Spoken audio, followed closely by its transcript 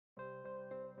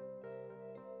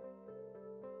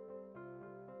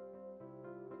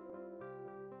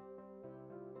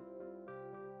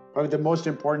Probably the most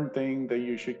important thing that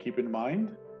you should keep in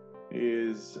mind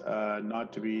is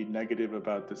not to be negative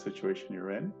about the situation you're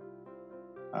in.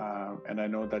 And I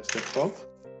know that's difficult,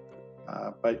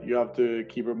 but you have to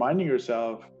keep reminding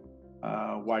yourself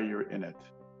why you're in it,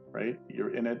 right?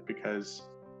 You're in it because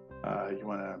you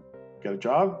want to get a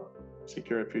job,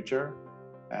 secure a future,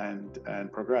 and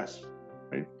progress,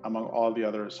 right? Among all the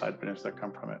other side benefits that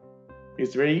come from it.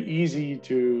 It's very easy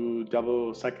to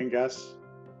double second guess,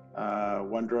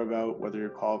 wonder about whether you're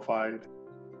qualified,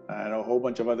 and a whole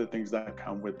bunch of other things that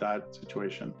come with that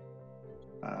situation.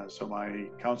 So my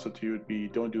counsel to you would be,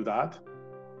 don't do that.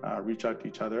 Reach out to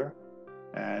each other,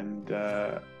 and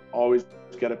always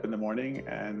get up in the morning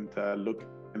and look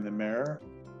in the mirror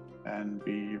and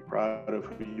be proud of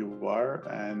who you are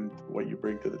and what you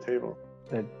bring to the table.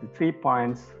 The 3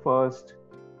 points. First,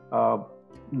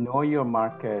 know your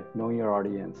market, know your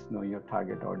audience, know your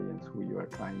target audience, who you are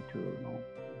trying to know,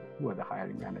 who are the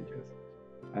hiring managers.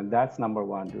 And that's number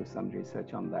 1, do some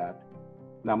research on that.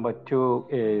 Number 2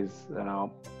 is,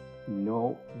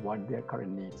 know what their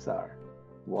current needs are,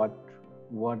 what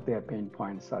their pain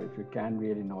points are. If you can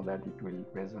really know that, it will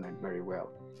resonate very well.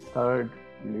 Third,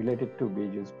 related to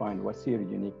Biju's point, what's your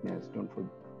uniqueness?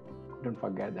 Don't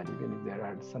forget that even if there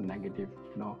are some negative,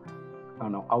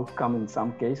 outcome in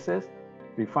some cases,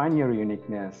 refine your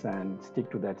uniqueness and stick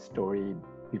to that story.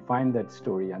 Define that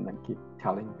story and then keep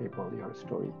telling people your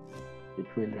story. It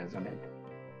will resonate.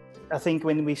 I think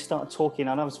when we start talking,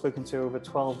 and I've spoken to over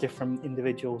 12 different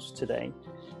individuals today,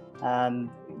 and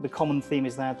the common theme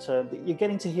is that you're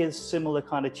getting to hear similar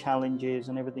kind of challenges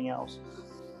and everything else.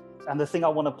 And the thing I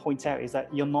want to point out is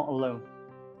that you're not alone.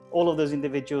 All of those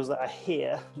individuals that are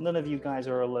here, none of you guys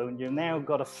are alone. You've now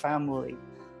got a family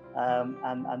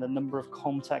and a number of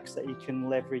contacts that you can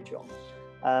leverage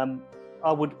on.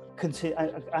 I would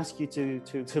ask you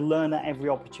to learn at every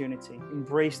opportunity,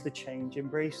 embrace the change,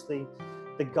 embrace the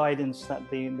guidance that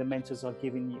the mentors are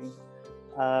giving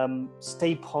you.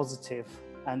 Stay positive,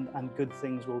 and good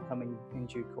things will come in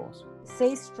due course.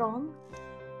 Stay strong,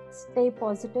 stay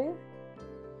positive.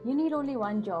 You need only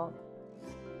one job.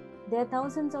 There are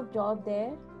thousands of jobs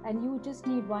there, and you just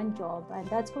need one job, and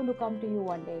that's going to come to you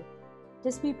one day.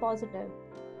 Just be positive,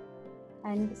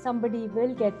 and somebody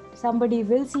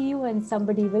will see you, and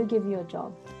somebody will give you a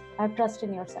job. Have trust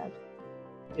in yourself.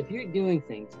 If you're doing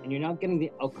things and you're not getting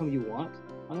the outcome you want,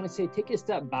 I'm going to say take a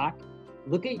step back,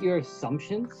 look at your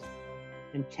assumptions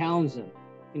and challenge them.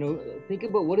 Think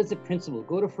about what is the principle.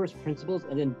 Go to first principles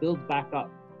and then build back up.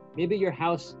 Maybe your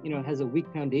house, has a weak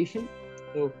foundation,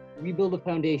 so rebuild the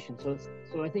foundation.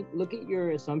 So I think look at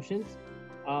your assumptions,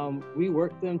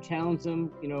 rework them, challenge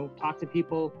them, talk to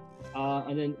people,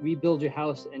 and then rebuild your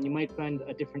house, and you might find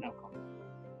a different outcome.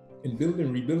 In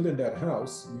rebuilding that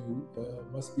house, you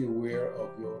must be aware of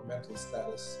your mental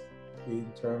status in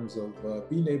terms of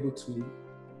being able to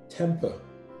temper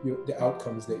the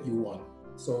outcomes that you want.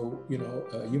 So,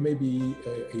 you may be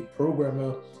a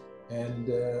programmer and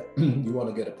you want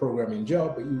to get a programming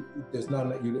job, but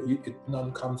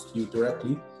none comes to you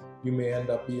directly. You may end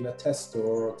up being a tester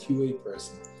or a QA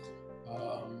person.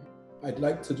 I'd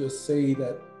like to just say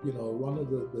that, one of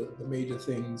the major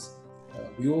things,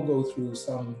 we all go through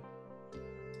some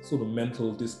sort of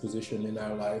mental disposition in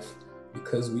our life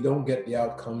because we don't get the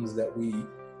outcomes that we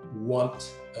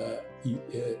want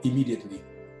immediately.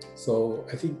 So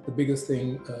I think the biggest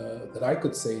thing that I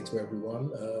could say to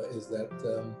everyone is that,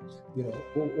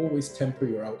 always temper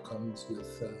your outcomes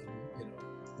with,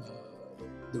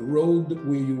 the road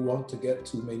where you want to get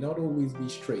to may not always be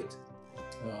straight.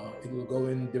 It will go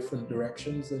in different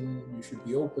directions, and you should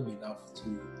be open enough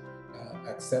to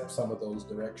accept some of those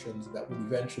directions that will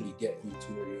eventually get you to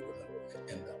where you're going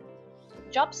to end up.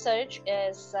 Job search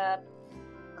is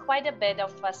quite a bit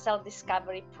of a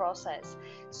self-discovery process.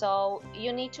 So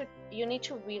you need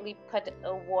to really put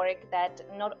a work that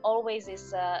not always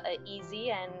is easy,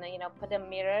 and put a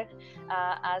mirror.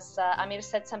 As Amir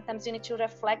said, sometimes you need to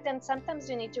reflect, and sometimes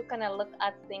you need to kind of look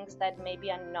at things that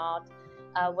maybe are not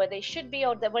where they should be,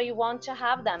 or where you want to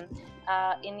have them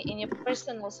in your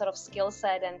personal sort of skill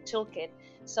set and toolkit.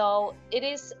 So it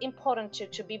is important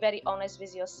to be very honest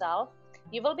with yourself.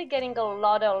 You will be getting a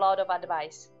lot of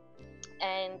advice,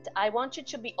 and I want you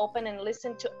to be open and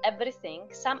listen to everything.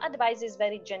 Some advice is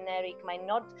very generic, might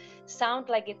not sound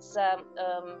like it's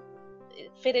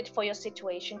fitted for your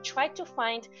situation. Try to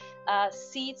find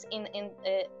seeds in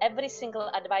every single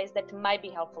advice that might be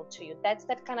helpful to you. That's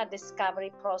that kind of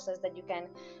discovery process that you can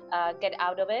get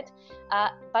out of it.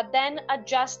 But then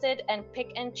adjust it and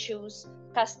pick and choose,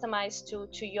 customize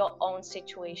to your own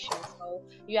situation. So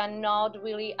you are not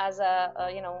really as a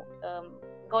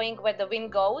going where the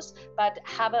wind goes, but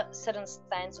have a certain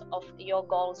sense of your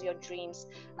goals, your dreams,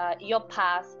 your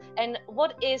path, and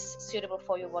what is suitable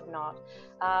for you, what not.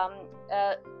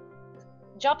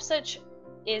 Job search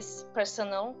is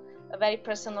personal, a very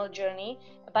personal journey,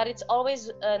 but it's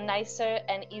always nicer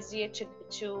and easier to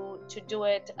do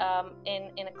it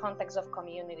in a context of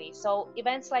community. So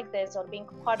events like this, or being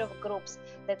part of groups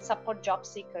that support job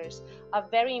seekers, are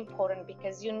very important,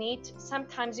 because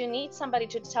sometimes you need somebody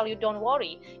to tell you, don't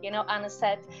worry. Anna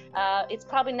said, it's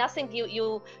probably nothing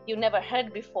you never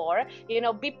heard before.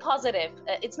 Be positive.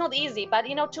 It's not easy, but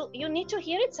you need to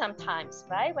hear it sometimes,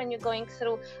 right? When you're going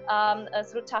through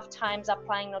tough times,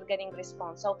 applying, not getting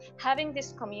response. So having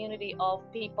this community of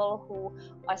people who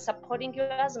are supporting you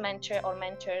as mentor or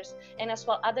mentors, and as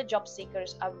well other job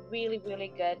seekers, are really,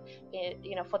 really good,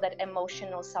 for that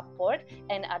emotional support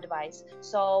and advice.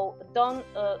 So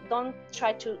don't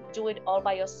try to do it all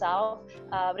by yourself.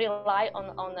 Rely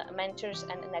on mentors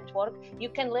and network. You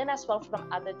can learn as well from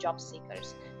other job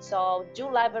seekers. So do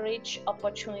leverage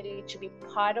opportunity to be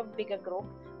part of bigger group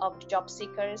of job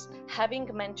seekers, having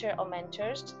mentor or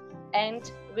mentors,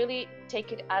 and really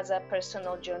take it as a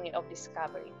personal journey of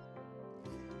discovery.